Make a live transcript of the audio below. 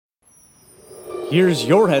Here's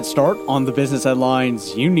your head start on the business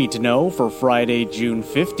headlines you need to know for Friday, June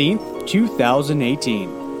 15th,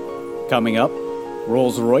 2018. Coming up,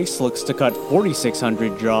 Rolls-Royce looks to cut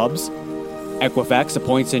 4,600 jobs, Equifax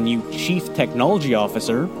appoints a new Chief Technology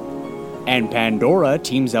Officer, and Pandora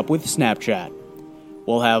teams up with Snapchat.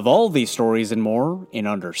 We'll have all these stories and more in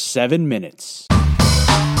under 7 minutes.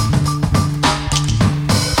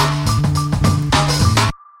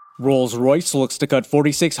 Rolls-Royce looks to cut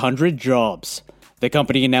 4,600 jobs. The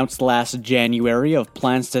company announced last January of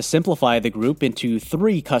plans to simplify the group into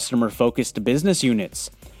 3 customer-focused business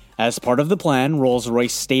units. As part of the plan,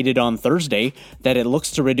 Rolls-Royce stated on Thursday that it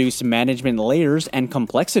looks to reduce management layers and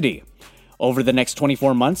complexity. Over the next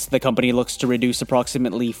 24 months, the company looks to reduce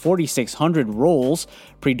approximately 4,600 roles,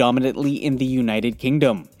 predominantly in the United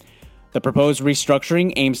Kingdom. The proposed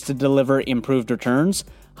restructuring aims to deliver improved returns,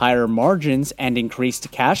 higher margins, and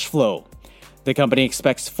increased cash flow. The company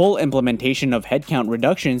expects full implementation of headcount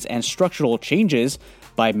reductions and structural changes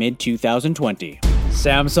by mid-2020.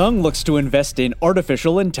 Samsung looks to invest in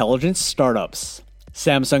artificial intelligence startups.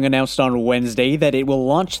 Samsung announced on Wednesday that it will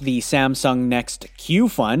launch the Samsung Next Q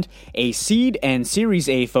Fund, a seed and Series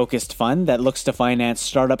A focused fund that looks to finance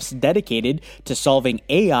startups dedicated to solving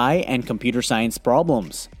AI and computer science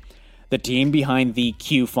problems. The team behind the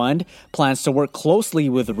Q Fund plans to work closely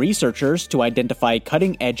with researchers to identify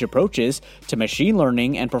cutting-edge approaches to machine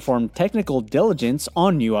learning and perform technical diligence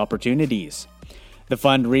on new opportunities. The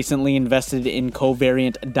fund recently invested in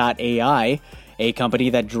Covariant.ai, a company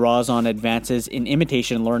that draws on advances in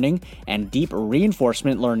imitation learning and deep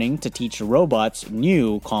reinforcement learning to teach robots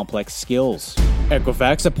new complex skills.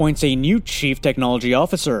 Equifax appoints a new Chief Technology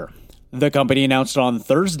Officer. The company announced on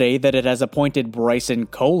Thursday that it has appointed Bryson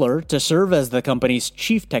Kohler to serve as the company's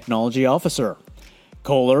Chief Technology Officer.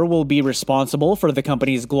 Kohler will be responsible for the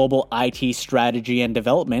company's global IT strategy and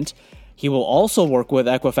development. He will also work with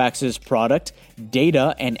Equifax's product,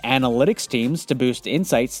 data, and analytics teams to boost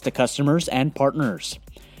insights to customers and partners.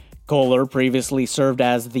 Kohler previously served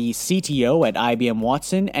as the CTO at IBM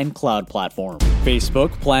Watson and Cloud Platform.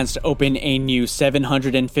 Facebook plans to open a new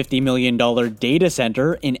 $750 million data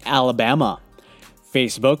center in Alabama.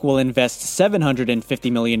 Facebook will invest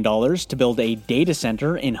 $750 million to build a data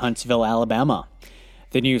center in Huntsville, Alabama.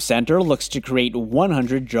 The new center looks to create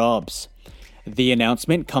 100 jobs. The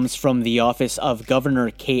announcement comes from the office of Governor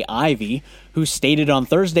Kay Ivey, who stated on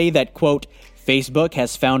Thursday that, quote, Facebook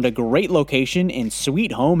has found a great location in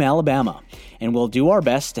Sweet Home, Alabama, and will do our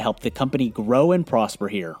best to help the company grow and prosper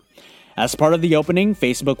here. As part of the opening,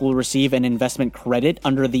 Facebook will receive an investment credit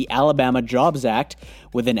under the Alabama Jobs Act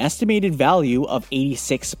with an estimated value of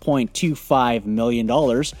 $86.25 million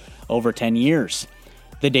over 10 years.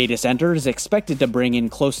 The data center is expected to bring in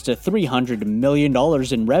close to $300 million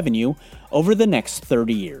in revenue over the next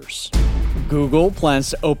 30 years. Google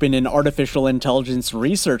plans to open an artificial intelligence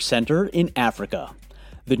research center in Africa.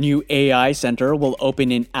 The new AI center will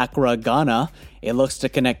open in Accra, Ghana. It looks to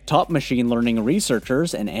connect top machine learning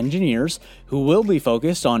researchers and engineers who will be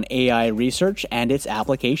focused on AI research and its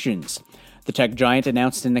applications. The tech giant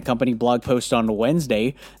announced in a company blog post on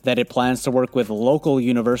Wednesday that it plans to work with local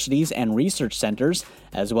universities and research centers,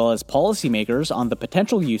 as well as policymakers on the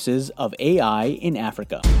potential uses of AI in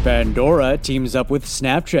Africa. Pandora teams up with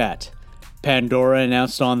Snapchat. Pandora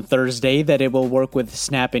announced on Thursday that it will work with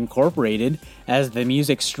Snap Incorporated as the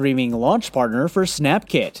music streaming launch partner for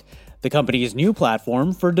Snapkit, the company's new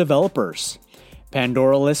platform for developers.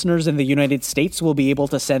 Pandora listeners in the United States will be able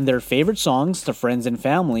to send their favorite songs to friends and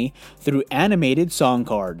family through animated song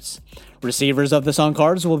cards. Receivers of the song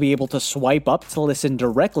cards will be able to swipe up to listen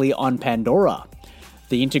directly on Pandora.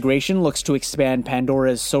 The integration looks to expand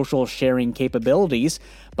Pandora's social sharing capabilities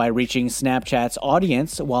by reaching Snapchat's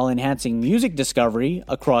audience while enhancing music discovery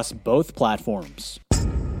across both platforms.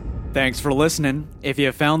 Thanks for listening. If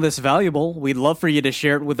you found this valuable, we'd love for you to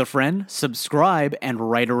share it with a friend, subscribe,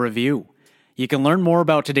 and write a review. You can learn more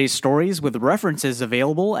about today's stories with references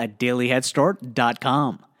available at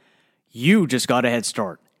dailyheadstart.com. You just got a head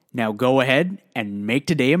start. Now go ahead and make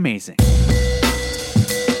today amazing.